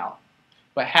freaked me out.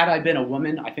 But had I been a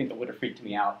woman, I think it would have freaked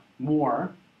me out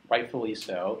more, rightfully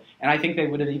so, and I think they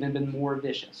would have even been more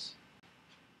vicious.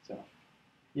 So,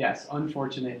 yes,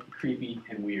 unfortunate, creepy,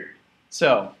 and weird.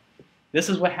 So, this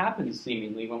is what happens,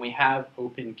 seemingly, when we have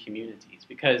open communities.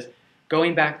 Because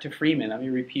going back to Freeman, let me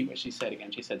repeat what she said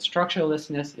again. She said,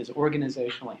 structurelessness is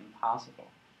organizationally impossible.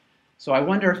 So I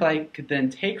wonder if I could then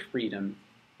take Freeman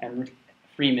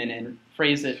and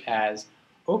phrase it as,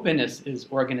 openness is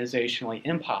organizationally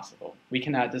impossible. We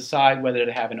cannot decide whether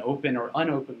to have an open or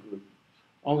unopen group,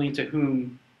 only to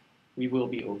whom we will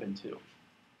be open to.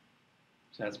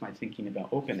 So that's my thinking about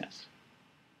openness.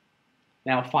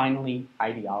 Now finally,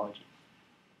 ideology.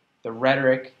 The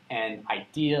rhetoric and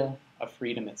idea of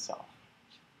freedom itself.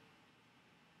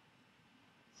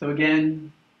 So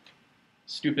again,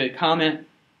 stupid comment,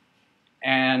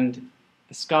 and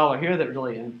the scholar here that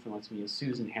really influenced me is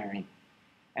Susan Herring.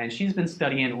 And she's been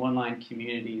studying online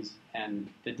communities and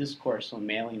the discourse on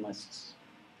mailing lists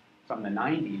from the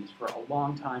 90s for a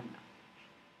long time now.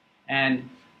 And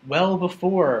well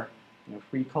before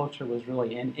free culture was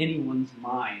really in anyone's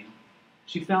mind,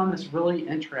 she found this really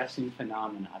interesting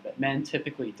phenomena that men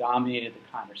typically dominated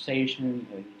the conversation,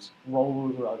 they just roll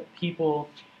over other people.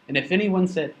 And if anyone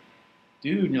said,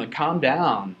 dude, calm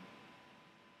down,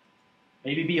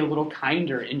 maybe be a little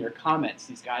kinder in your comments,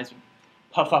 these guys would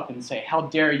puff up and say, how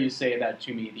dare you say that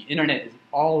to me? The internet is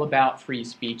all about free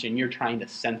speech and you're trying to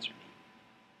censor me.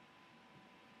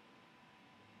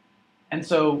 And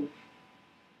so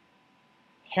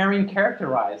Herring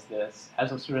characterized this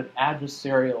as a sort of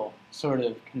adversarial sort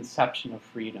of conception of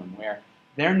freedom, where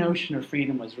their notion of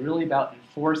freedom was really about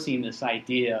enforcing this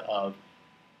idea of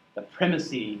the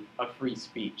primacy of free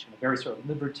speech, and a very sort of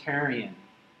libertarian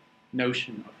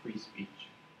notion of free speech.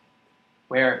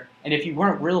 And if you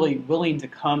weren't really willing to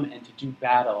come and to do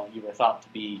battle, you were thought to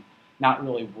be not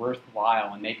really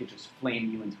worthwhile, and they could just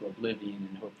flame you into oblivion,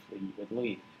 and hopefully you would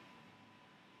leave.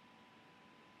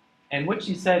 And what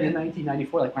she said in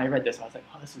 1994, like when I read this, I was like,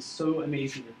 oh, this is so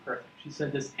amazingly perfect. She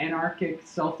said this anarchic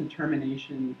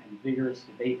self-determination and vigorous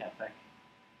debate ethic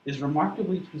is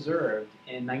remarkably preserved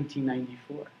in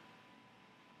 1994.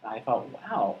 And I thought,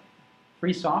 wow,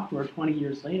 free software 20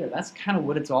 years later, that's kind of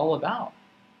what it's all about,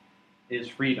 is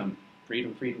freedom.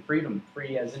 Freedom, freedom, freedom.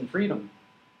 Free as in freedom.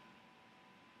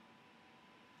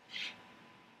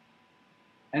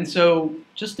 And so,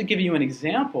 just to give you an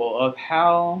example of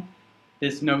how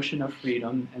this notion of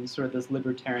freedom and sort of this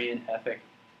libertarian ethic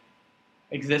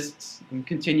exists and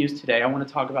continues today, I want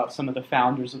to talk about some of the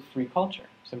founders of free culture,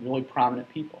 some really prominent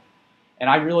people. And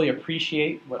I really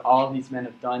appreciate what all of these men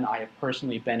have done. I have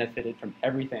personally benefited from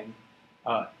everything,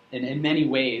 in many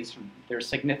ways, from their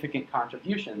significant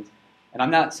contributions. And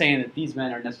I'm not saying that these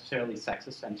men are necessarily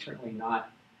sexist, I'm certainly not.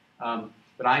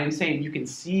 But I am saying you can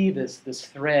see this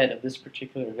thread of this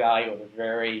particular value of a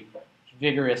very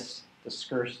vigorous,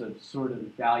 discursive sort of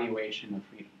valuation of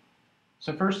freedom.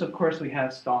 So first, of course, we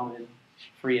have Stalin,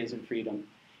 free as in freedom.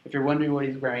 If you're wondering what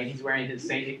he's wearing his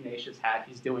St. Ignatius hat.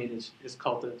 He's doing his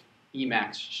cult of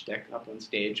Emacs shtick up on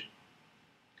stage.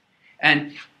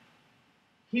 And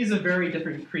he's a very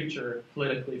different creature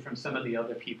politically from some of the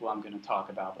other people I'm going to talk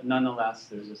about. But nonetheless,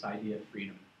 there's this idea of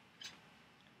freedom.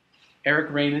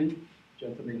 Eric Raymond,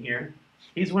 gentleman here,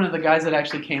 he's one of the guys that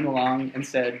actually came along and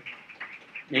said,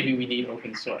 maybe we need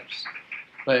open source.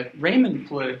 But Raymond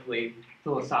politically,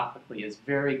 philosophically, is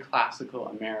very classical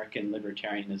American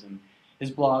libertarianism.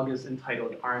 His blog is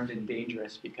entitled Armed and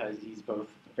Dangerous because he's both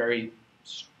very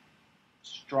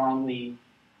strongly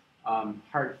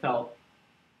heartfelt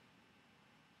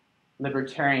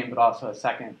libertarian, but also a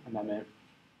Second Amendment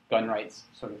gun rights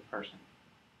sort of person.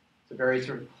 It's a very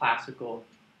sort of classical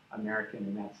American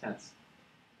in that sense.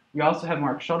 We also have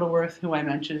Mark Shuttleworth, who I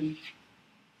mentioned,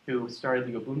 who started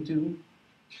the Ubuntu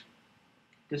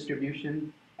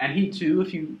distribution. And he too,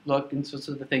 if you look into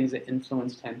sort of the things that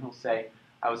influenced him, he'll say,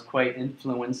 I was quite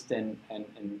influenced and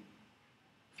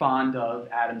fond of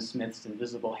Adam Smith's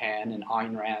Invisible Hand and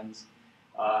Ayn Rand's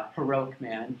Heroic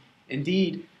Man.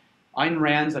 Indeed, Ayn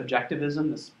Rand's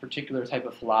objectivism, this particular type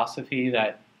of philosophy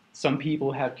that some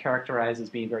people have characterized as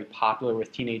being very popular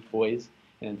with teenage boys,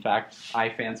 and in fact, I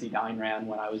fancied Ayn Rand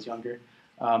when I was younger,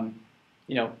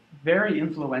 very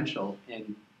influential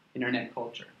in internet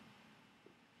culture.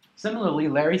 Similarly,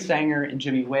 Larry Sanger and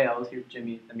Jimmy Wales, here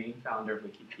Jimmy, the main founder of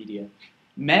Wikipedia,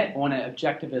 met on an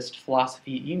objectivist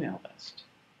philosophy email list.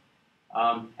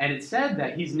 And it said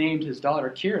that he's named his daughter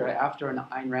Kira after an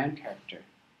Ayn Rand character.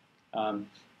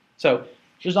 So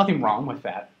there's nothing wrong with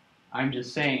that. I'm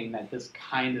just saying that this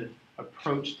kind of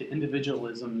approach to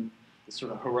individualism, this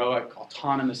sort of heroic,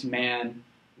 autonomous man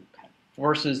who kind of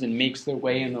forces and makes their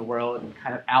way in the world and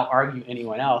kind of out-argue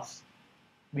anyone else,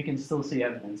 we can still see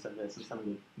evidence of this in some of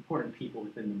the important people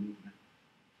within the movement.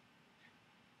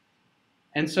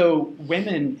 And so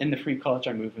women in the free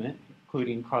culture movement,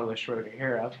 including Carla Schroeder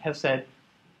have said,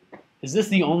 is this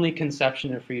the only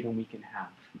conception of freedom we can have?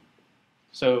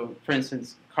 So, for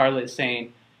instance, Carla is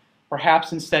saying,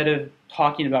 perhaps instead of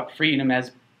talking about freedom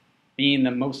as being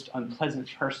the most unpleasant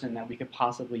person that we could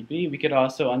possibly be, we could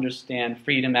also understand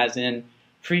freedom as in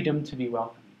freedom to be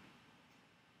welcoming.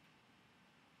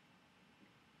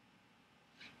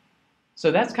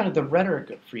 So that's kind of the rhetoric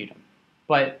of freedom.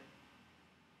 But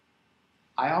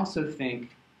I also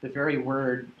think the very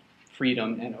word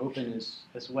freedom and openness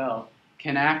as well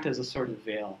can act as a sort of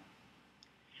veil.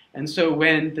 And so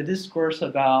when the discourse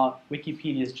about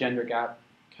Wikipedia's gender gap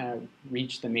kind of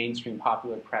reached the mainstream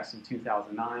popular press in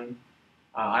 2009,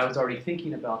 I was already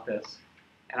thinking about this,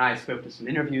 and I spoke to some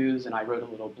interviews, and I wrote a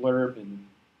little blurb in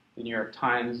the New York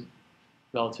Times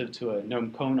relative to a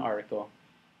Noam Cohn article.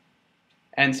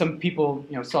 And some people,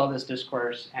 saw this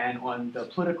discourse, and on the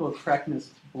Political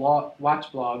Correctness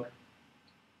Watch blog,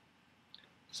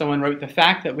 someone wrote, "The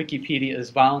fact that Wikipedia is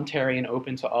voluntary and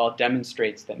open to all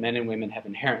demonstrates that men and women have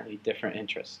inherently different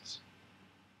interests."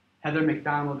 Heather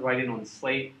McDonald, writing on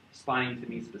Slate, responding to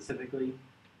me specifically,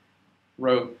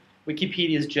 wrote,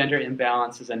 "Wikipedia's gender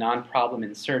imbalance is a non-problem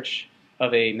in search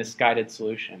of a misguided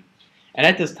solution." And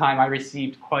at this time, I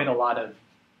received quite a lot of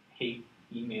hate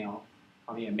email,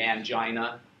 calling me a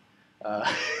mangina.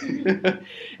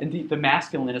 And the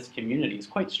masculinist community is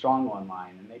quite strong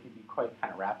online, and they can be quite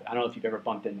kind of rapid. I don't know if you've ever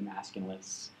bumped into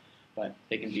masculinists, but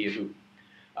they can be a hoot.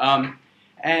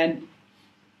 And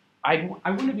I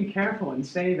want to be careful and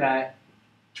say that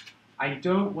I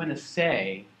don't want to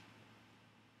say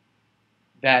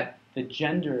that the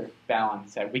gender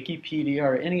balance at Wikipedia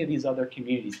or any of these other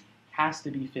communities has to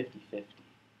be 50-50.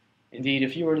 Indeed,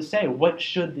 if you were to say, what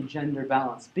should the gender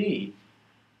balance be?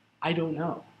 I don't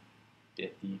know.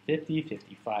 50-50,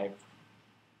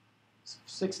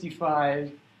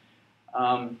 55-65.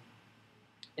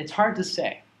 It's hard to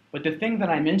say. But the thing that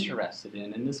I'm interested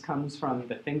in, and this comes from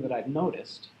the thing that I've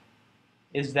noticed,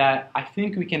 is that I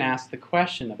think we can ask the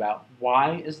question about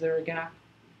why is there a gap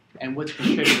and what's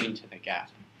contributing to the gap.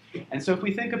 And so if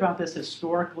we think about this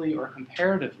historically or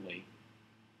comparatively,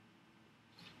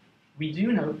 we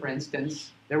do know, for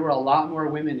instance, there were a lot more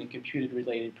women in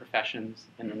computer-related professions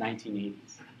in the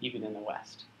 1980s, even in the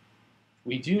West.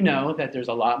 We do know that there's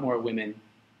a lot more women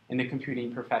in the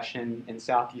computing profession in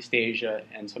Southeast Asia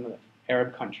and some of the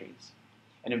Arab countries.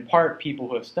 And in part, people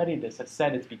who have studied this have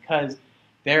said it's because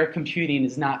their computing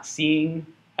is not seen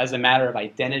as a matter of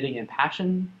identity and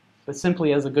passion, but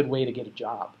simply as a good way to get a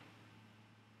job.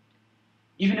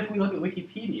 Even if we look at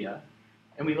Wikipedia,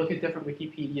 and we look at different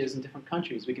Wikipedias in different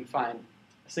countries, we can find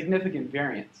a significant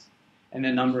variance in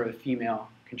the number of female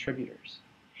contributors.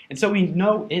 And so we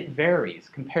know it varies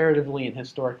comparatively and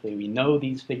historically. We know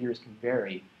these figures can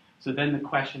vary. So then the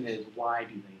question is, why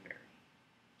do they vary?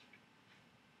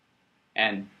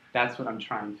 And that's what I'm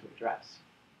trying to address.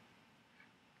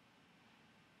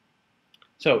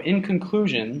 So in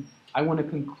conclusion, I want to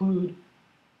conclude,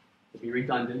 to be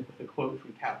redundant, with a quote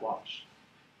from Kat Walsh.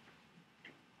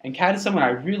 And Kat is someone I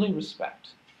really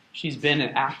respect. She's been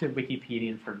an active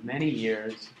Wikipedian for many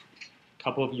years. A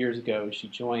couple of years ago, she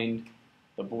joined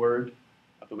the board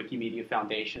of the Wikimedia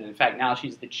Foundation. In fact, now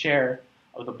she's the chair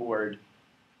of the board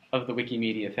of the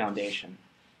Wikimedia Foundation.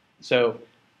 So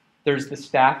there's the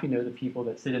staff, the people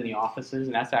that sit in the offices,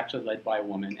 and that's actually led by a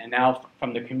woman. And now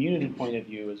from the community point of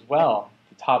view as well,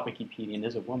 the top Wikipedian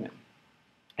is a woman.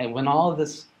 And when all of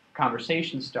this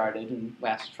conversation started and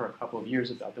lasted for a couple of years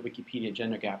about the Wikipedia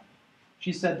gender gap,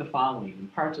 she said the following,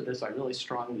 and parts of this I really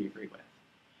strongly agree with.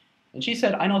 And she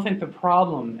said, I don't think the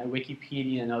problem at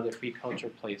Wikipedia and other free culture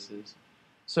places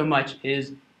so much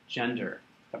is gender.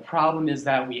 The problem is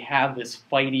that we have this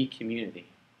fighty community.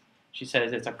 She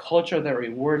says it's a culture that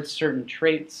rewards certain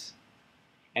traits,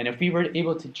 and if we were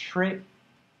able to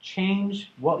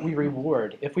change what we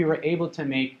reward, if we were able to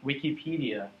make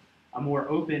Wikipedia a more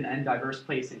open and diverse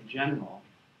place in general,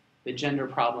 the gender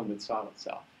problem would solve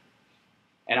itself.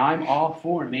 And I'm all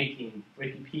for making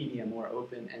Wikipedia more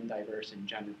open and diverse in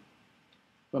general.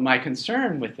 But my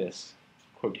concern with this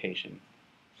quotation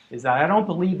is that I don't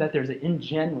believe that there's an in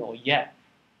general yet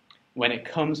when it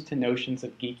comes to notions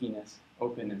of geekiness,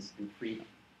 openness, and freedom.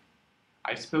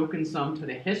 I've spoken some to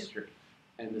the history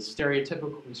and the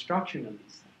stereotypical construction of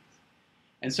these things.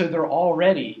 And so they're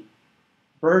already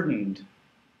burdened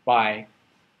by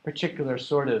particular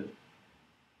sort of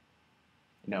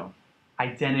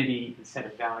identity instead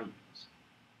of values.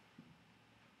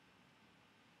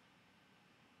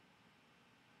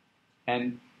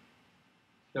 And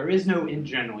there is no in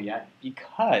general yet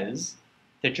because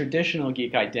the traditional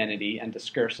geek identity and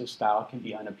discursive style can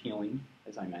be unappealing,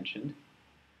 as I mentioned.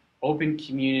 Open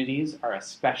communities are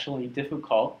especially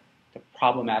difficult to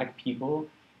problematic people,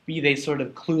 be they sort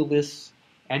of clueless,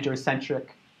 androcentric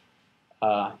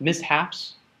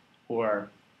mishaps, or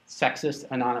sexist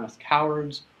anonymous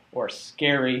cowards, or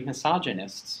scary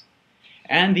misogynists.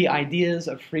 And the ideas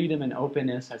of freedom and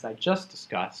openness, as I just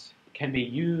discussed, can be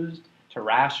used to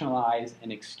rationalize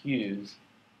and excuse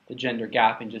the gender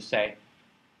gap and just say,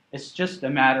 it's just a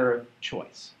matter of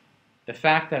choice. The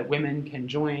fact that women can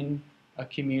join a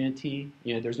community,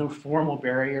 there's no formal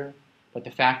barrier, but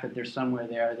the fact that there's somewhere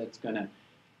there that's going to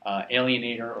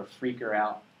alienate her or freak her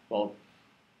out, well,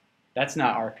 that's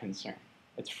not our concern.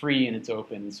 It's free and it's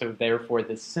open, so therefore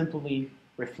this simply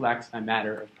reflects a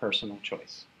matter of personal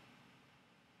choice.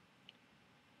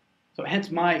 So hence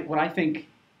what I think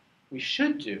we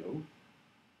should do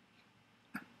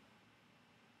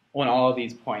on all of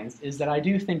these points is that I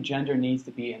do think gender needs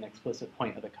to be an explicit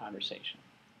point of the conversation.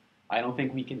 I don't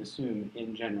think we can assume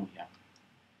in general yet.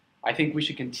 I think we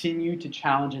should continue to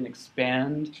challenge and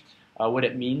expand what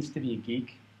it means to be a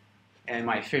geek. And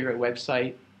my favorite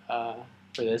website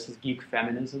for this is Geek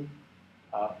Feminism.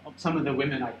 Some of the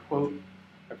women I quote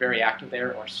are very active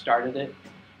there or started it.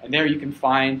 And there you can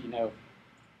find,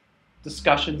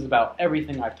 discussions about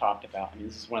everything I've talked about. I mean,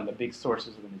 this is one of the big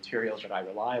sources of the materials that I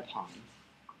rely upon.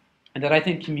 And that I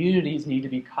think communities need to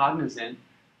be cognizant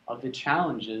of the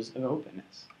challenges of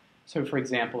openness. So, for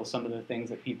example, some of the things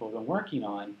that people have been working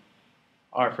on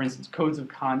are, for instance, codes of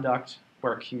conduct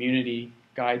or community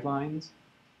guidelines.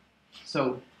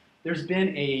 So there's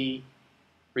been a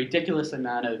ridiculous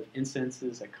amount of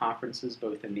instances at conferences,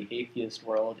 both in the atheist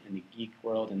world, in the geek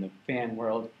world, in the fan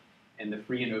world, and the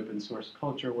free and open source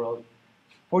culture world.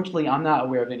 Fortunately, I'm not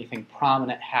aware of anything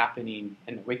prominent happening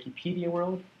in the Wikipedia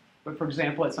world. But for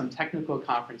example, at some technical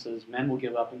conferences, men will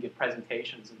give up and give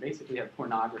presentations and basically have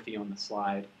pornography on the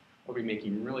slide or be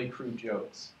making really crude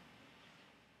jokes.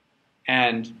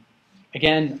 And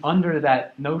again, under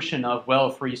that notion of, well,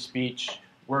 free speech,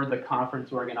 we're the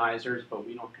conference organizers, but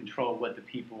we don't control what the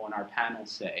people on our panel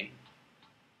say.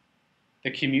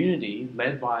 The community,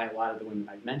 led by a lot of the women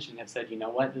I've mentioned, have said, you know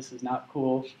what, this is not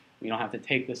cool. We don't have to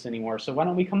take this anymore. So why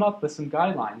don't we come up with some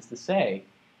guidelines to say,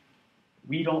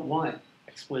 we don't want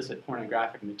explicit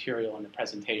pornographic material in the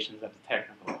presentations at the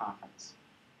technical conference.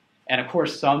 And of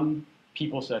course, some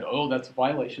people said, oh, that's a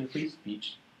violation of free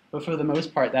speech. But for the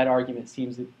most part, that argument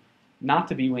seems not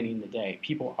to be winning the day.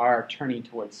 People are turning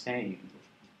towards saying,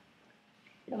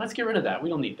 yeah, let's get rid of that. We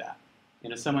don't need that.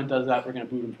 And if someone does that, we're going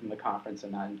to boot them from the conference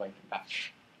and not invite them back.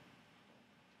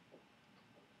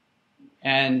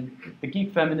 And the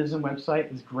Geek Feminism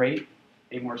website is great,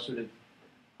 a more sort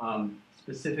of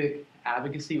specific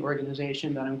advocacy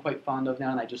organization that I'm quite fond of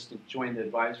now, and I just joined the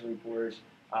advisory board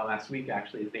last week,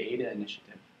 actually, is the ADA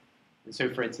initiative. And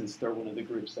so, for instance, they're one of the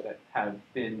groups that have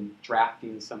been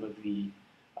drafting some of the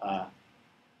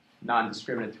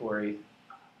non-discriminatory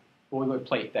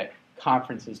boilerplate that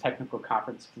conferences, technical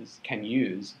conferences can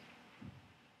use,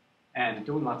 and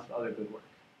doing lots of other good work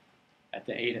at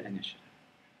the ADA initiative.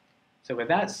 So with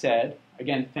that said,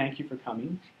 again, thank you for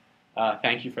coming.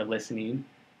 Thank you for listening.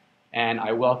 And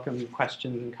I welcome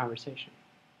questions and conversation.